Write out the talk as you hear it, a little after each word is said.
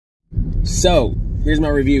So, here's my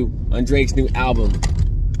review on Drake's new album,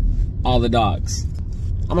 All the Dogs.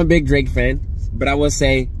 I'm a big Drake fan, but I will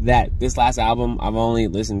say that this last album, I've only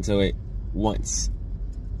listened to it once.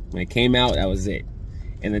 When it came out, that was it.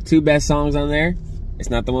 And the two best songs on there,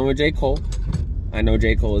 it's not the one with J. Cole. I know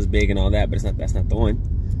J. Cole is big and all that, but that's not the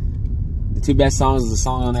one. The two best songs is a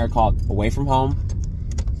song on there called Away From Home,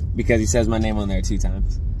 because he says my name on there 2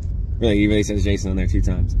 times. Really, he really says Jason on there 2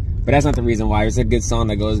 times. But that's not the reason why. It's a good song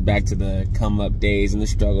that goes back to the come-up days and the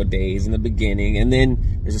struggle days and the beginning. And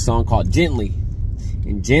then there's a song called Gently.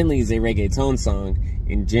 And Gently is a reggaeton song,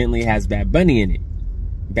 and Gently has Bad Bunny in it.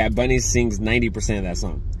 Bad Bunny sings 90% of that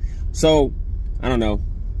song. So, I don't know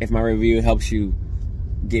if my review helps you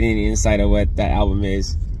get any insight of what that album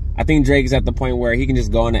is. I think Drake is at the point where he can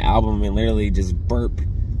just go on the album and literally just burp,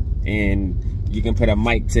 and you can put a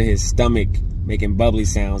mic to his stomach making bubbly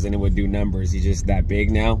sounds and it would do numbers. He's just that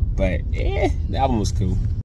big now. But the album was cool.